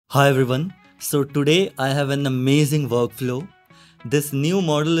Hi everyone, so today I have an amazing workflow. This new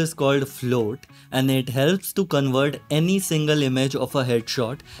model is called Float and it helps to convert any single image of a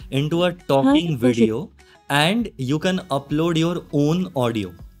headshot into a talking video, and you can upload your own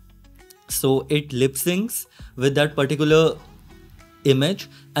audio. So it lip syncs with that particular image,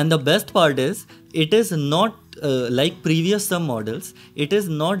 and the best part is it is not like previous some models. It is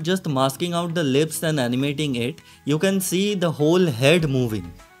not just masking out the lips and animating it. You can see the whole head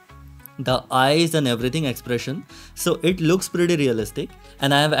moving, the eyes and everything expression, so it looks pretty realistic.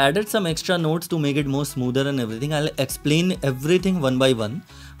 And I have added some extra notes to make it more smoother and everything. I'll explain everything one by one,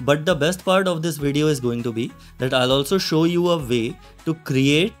 but the best part of this video is going to be that I'll also show you a way to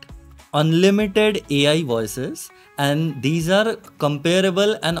create unlimited AI voices, and these are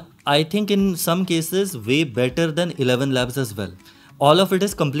comparable and I think in some cases way better than 11 Labs as well. All of it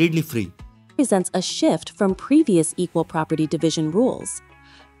is completely free. Presents a shift from previous equal property division rules.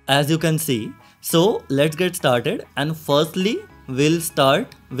 As you can see, so let's get started, and firstly we'll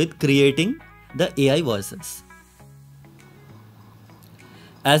start with creating the AI voices.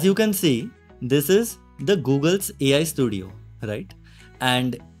 As you can see, this is the Google's AI Studio, right?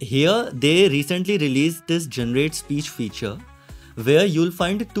 And here they recently released this generate speech feature where you'll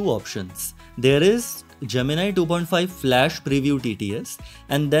find two options. There is Gemini 2.5 Flash Preview TTS,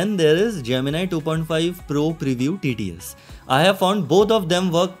 and then there is Gemini 2.5 Pro Preview TTS. I have found both of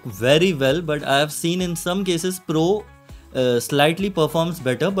them work very well, but I have seen in some cases Pro slightly performs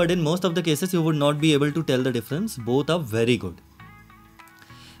better, but in most of the cases you would not be able to tell the difference. Both are very good.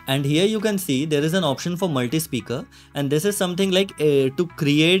 And here you can see there is an option for multi-speaker, and this is something like to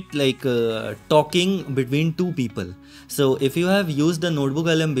create like talking between two people. So if you have used the Notebook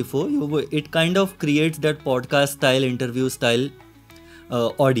LM before, it kind of creates that podcast style, interview style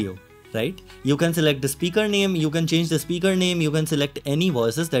audio, right? You can select the speaker name, you can change the speaker name, you can select any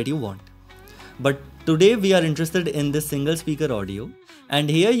voices that you want. But today we are interested in this single speaker audio, and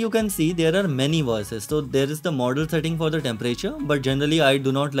here you can see there are many voices. So there is the model setting for the temperature, but generally I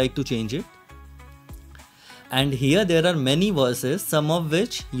do not like to change it. And here there are many voices, some of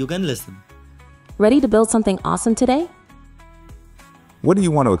which you can listen. Ready to build something awesome today? What do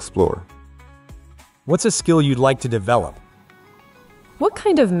you want to explore? What's a skill you'd like to develop? What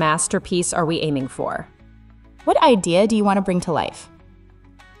kind of masterpiece are we aiming for? What idea do you want to bring to life?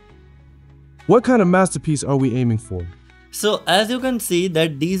 What kind of masterpiece are we aiming for? So as you can see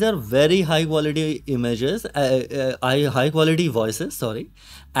that these are very high quality images, high quality voices, sorry.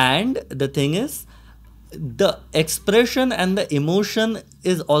 And the thing is, the expression and the emotion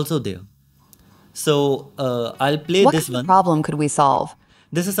is also there. So I'll play this one. What problem could we solve?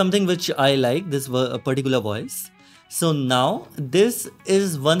 This is something which I like, this particular voice. So now this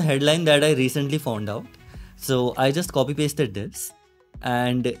is one headline that I recently found out. So I just copy pasted this,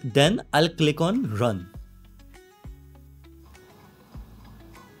 and then I'll click on run.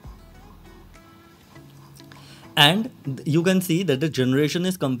 And you can see that the generation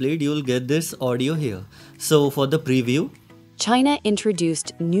is complete. You will get this audio here. So for the preview, China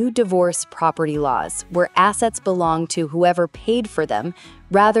introduced new divorce property laws where assets belong to whoever paid for them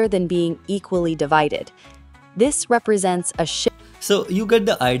rather than being equally divided. This represents a shift. So you get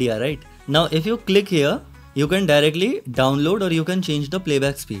the idea, right? Now if you click here, you can directly download or you can change the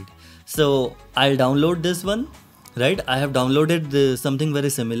playback speed. So I'll download this one, right? I have downloaded something very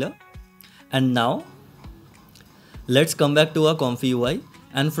similar. And now let's come back to our ComfyUI,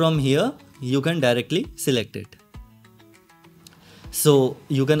 and from here you can directly select it. So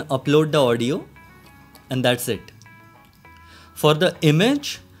you can upload the audio, and that's it. For the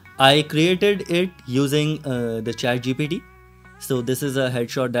image, I created it using the ChatGPT. So this is a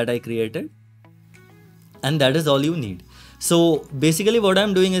headshot that I created, and that is all you need. So basically what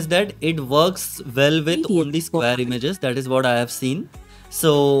I'm doing is that it works well with only square images. That is what I have seen.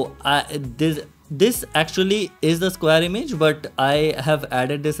 So this actually is the square image, but I have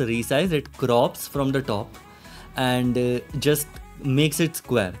added this resize. It crops from the top and just makes it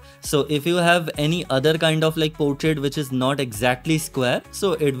square. So if you have any other kind of like portrait which is not exactly square,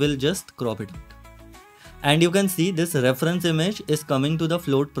 so it will just crop it out. And you can see this reference image is coming to the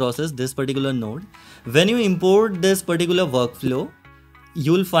float process, this particular node. When you import this particular workflow,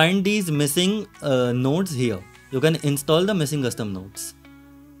 you will find these missing nodes here. You can install the missing custom nodes.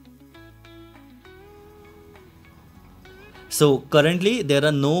 So currently there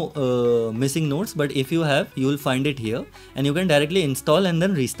are no missing nodes, but if you have, you will find it here, and you can directly install and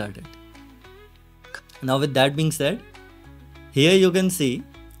then restart it. Now with that being said, here you can see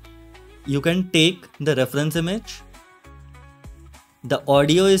you can take the reference image. The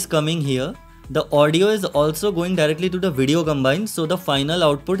audio is coming here, the audio is also going directly to the video combine, so the final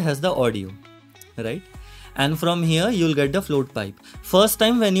output has the audio, right? And from here you'll get the float pipe. First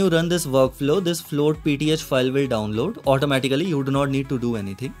time when you run this workflow, this float PTH file will download automatically. You do not need to do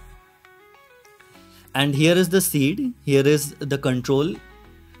anything. And here is the seed. Here is the control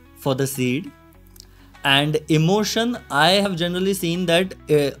for the seed. And emotion, I have generally seen that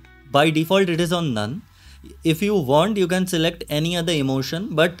by default it is on none. If you want, you can select any other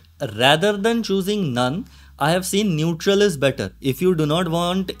emotion, but rather than choosing none, I have seen neutral is better. If you do not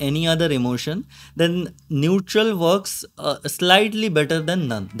want any other emotion, then neutral works slightly better than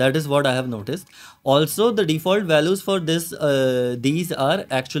none. That is what I have noticed. Also, the default values for this these are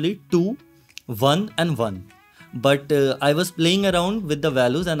actually 2, 1 and 1. But I was playing around with the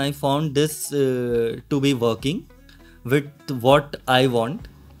values and I found this to be working with what I want.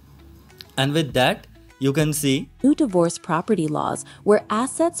 And with that, you can see new divorce property laws where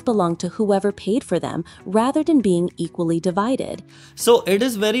assets belong to whoever paid for them rather than being equally divided. So it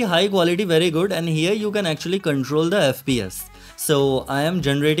is very high quality, very good, and here you can actually control the FPS. So I am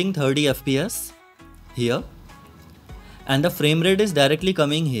generating 30 FPS here and the frame rate is directly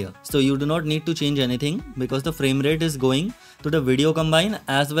coming here. So you do not need to change anything because the frame rate is going to the video combine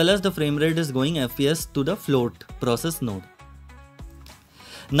as well as the frame rate is going FPS to the float process node.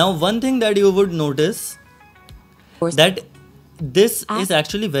 Now one thing that you would notice that this is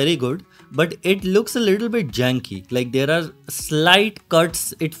actually very good, but it looks a little bit janky. Like there are slight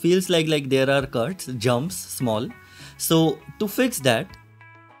cuts. It feels like there are cuts, jumps, small. So to fix that,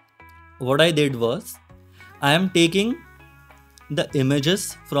 what I did was I am taking the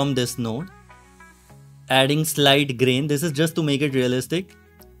images from this node, adding slight grain. This is just to make it realistic.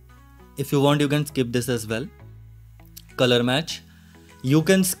 If you want, you can skip this as well. Color match. You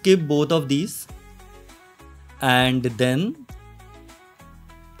can skip both of these and then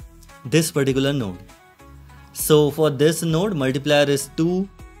this particular node. So for this node, multiplier is 2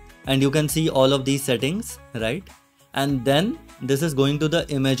 and you can see all of these settings, right? And then this is going to the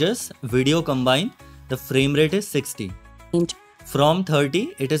images, video combine, the frame rate is 60. From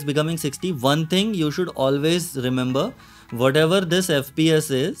 30, it is becoming 60. One thing you should always remember, whatever this FPS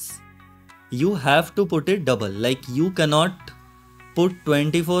is, you have to put it double. Like you cannot put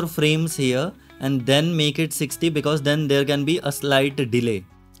 24 frames here and then make it 60 because then there can be a slight delay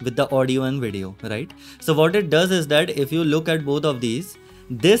with the audio and video, right? So what it does is that if you look at both of these,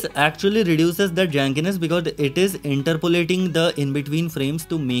 this actually reduces the jankiness because it is interpolating the in-between frames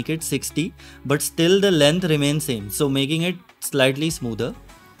to make it 60, but still the length remains same. So making it slightly smoother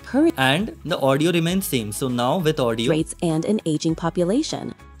and the audio remains same. So now with audio rates and an aging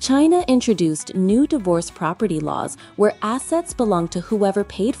population, China introduced new divorce property laws where assets belong to whoever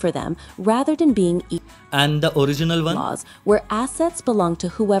paid for them rather than being and the original one laws where assets belong to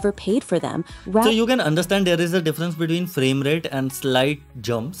whoever paid for them. So you can understand there is a difference between frame rate and slight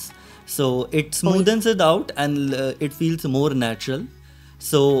jumps. So it smoothens it out and it feels more natural.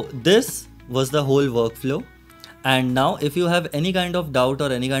 So this was the whole workflow. And now if you have any kind of doubt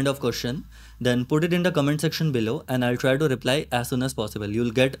or any kind of question, then put it in the comment section below and I'll try to reply as soon as possible.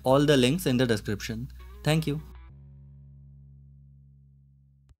 You'll get all the links in the description. Thank you.